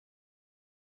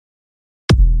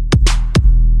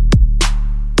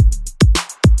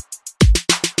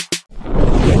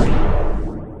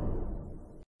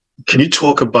can you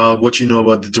talk about what you know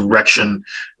about the direction?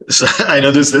 So I know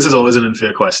this is always an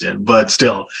unfair question, but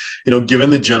still, given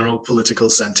the general political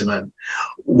sentiment,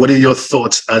 what are your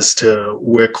thoughts as to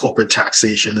where corporate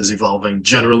taxation is evolving,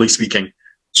 generally speaking?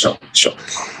 Sure.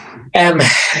 $1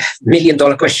 million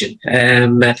question.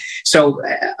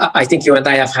 I think you and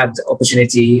I have had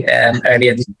opportunity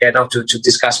earlier this year now to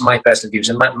discuss my personal views.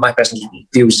 And my personal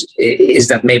views is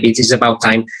that maybe it is about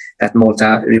time that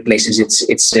Malta replaces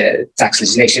its tax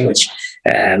legislation, which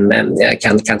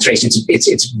can trace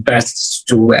its birth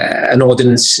to an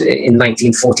ordinance in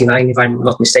 1949, if I'm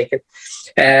not mistaken.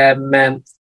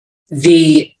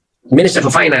 The Minister for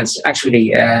Finance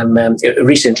actually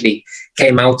recently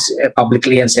came out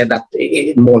publicly and said that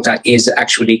Malta is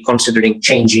actually considering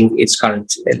changing its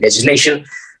current legislation.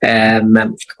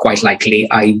 Quite likely,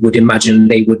 I would imagine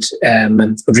they would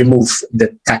remove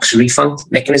the tax refund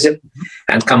mechanism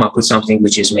and come up with something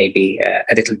which is maybe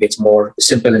a little bit more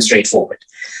simple and straightforward.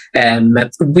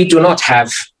 We do not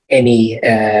have any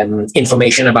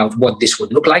information about what this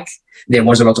would look like. There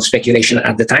was a lot of speculation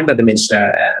at the time that the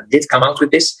minister did come out with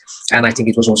this. And I think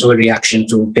it was also a reaction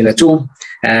to Pillar 2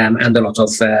 and a lot of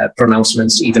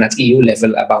pronouncements, even at EU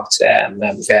level, about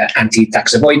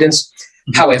anti-tax avoidance.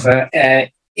 However,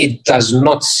 it does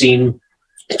not seem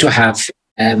to have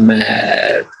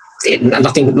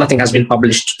nothing has been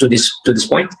published to this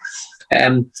point.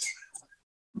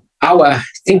 Our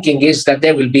thinking is that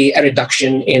there will be a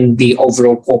reduction in the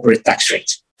overall corporate tax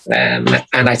rate.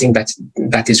 And I think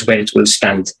that is where it will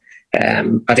stand.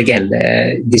 But again,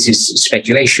 this is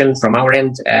speculation from our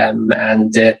end. And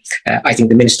I think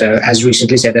the minister has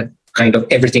recently said that kind of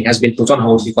everything has been put on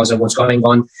hold because of what's going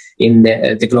on in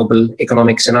the global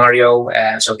economic scenario.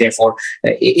 So therefore,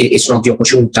 it's not the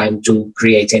opportune time to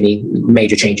create any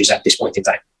major changes at this point in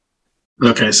time.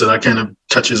 Okay, so that kind of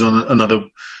touches on another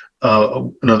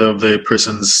of the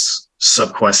person's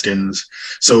sub-questions.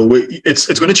 So it's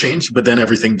going to change, but then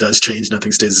everything does change.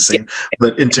 Nothing stays the same. Yeah.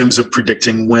 But in terms of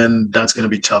predicting when, that's going to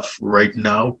be tough right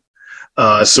now.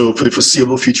 So for the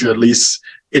foreseeable future, at least,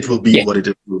 it will be what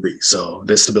it will be. So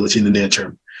there's stability in the near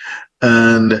term.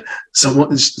 And so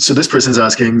this person's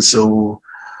asking, so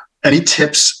any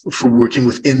tips for working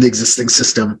within the existing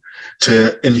system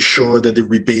to ensure that the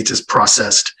rebate is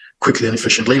processed quickly and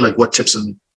efficiently? Like what tips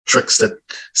and tricks that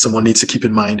someone needs to keep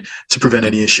in mind to prevent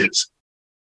any issues?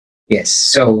 Yes.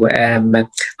 So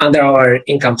under our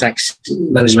income tax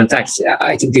management act,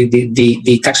 I think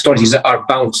the tax authorities are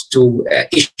bound to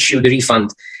issue the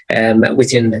refund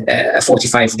within a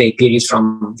 45-day period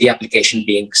from the application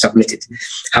being submitted.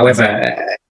 However,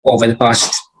 over the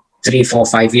past 3, 4,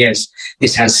 5 years,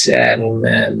 this has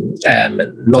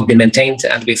not been maintained,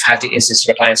 and we've had instances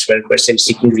where clients were still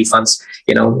seeking refunds,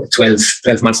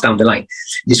 12 months down the line.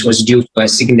 This was due to a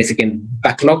significant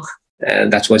backlog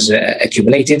that was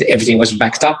accumulated. Everything was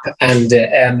backed up, and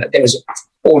there was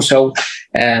also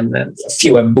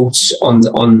fewer boots on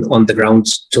the ground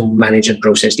to manage and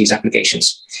process these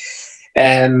applications.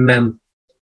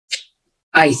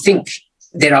 I think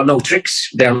there are no tricks.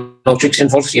 There are no tricks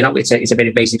involved. It's a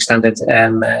very basic standard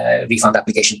refund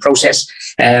application process.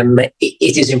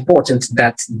 It is important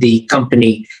that the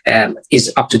company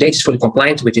is up to date, is fully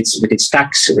compliant with its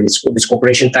tax, with its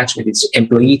corporation tax, with its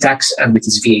employee tax, and with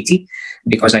its VAT,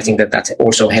 because I think that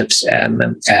also helps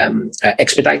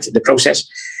expedite the process.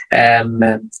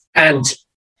 And an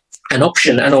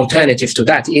alternative to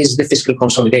that is the fiscal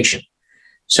consolidation.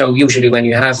 So usually when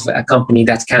you have a company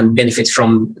that can benefit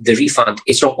from the refund,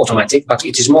 it's not automatic, but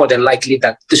it is more than likely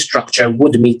that the structure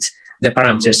would meet the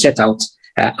parameters set out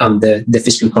under the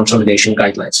fiscal consolidation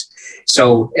guidelines.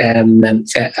 So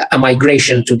a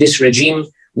migration to this regime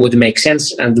would make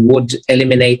sense and would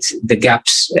eliminate the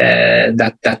gaps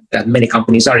that many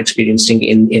companies are experiencing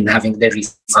in having their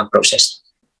refund processed.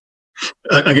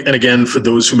 And again, for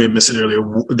those who may have missed it earlier,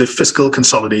 the fiscal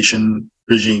consolidation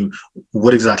regime,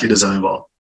 what exactly does that involve?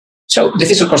 So the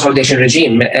fiscal consolidation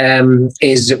regime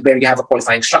is where you have a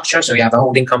qualifying structure. So you have a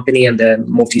holding company and a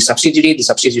multi-subsidiary. The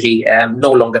subsidiary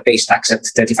no longer pays tax at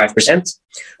 35%.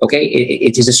 Okay,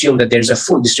 it is assumed that there's a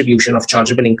full distribution of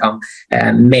chargeable income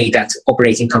made at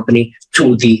operating company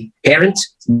to the parent,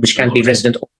 which can be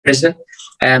resident or resident.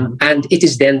 And it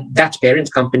is then that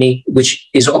parent company which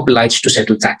is obliged to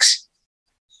settle tax.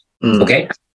 Okay,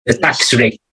 the tax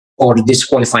rate for this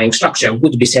qualifying structure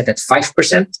would be set at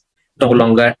 5%, no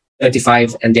longer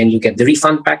 35%, and then you get the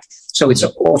refund back. So it's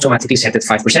automatically set at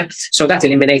 5%. So that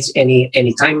eliminates any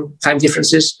time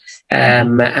differences.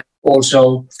 And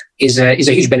also is a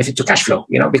huge benefit to cash flow,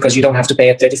 because you don't have to pay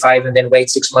at 35% and then wait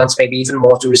 6 months, maybe even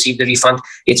more, to receive the refund.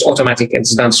 It's automatic and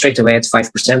it's done straight away at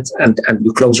 5%, and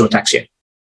you close your tax year.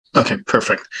 Okay,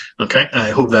 perfect. Okay, I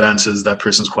hope that answers that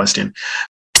person's question.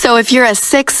 So if you're a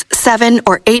 6, 7,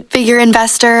 or 8-figure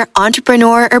investor,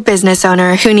 entrepreneur, or business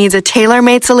owner who needs a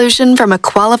tailor-made solution from a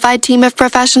qualified team of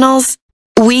professionals,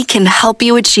 we can help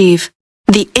you achieve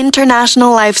the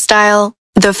international lifestyle,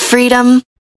 the freedom,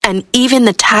 and even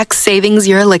the tax savings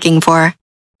you're looking for.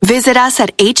 Visit us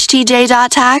at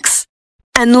htj.tax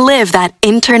and live that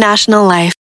international life.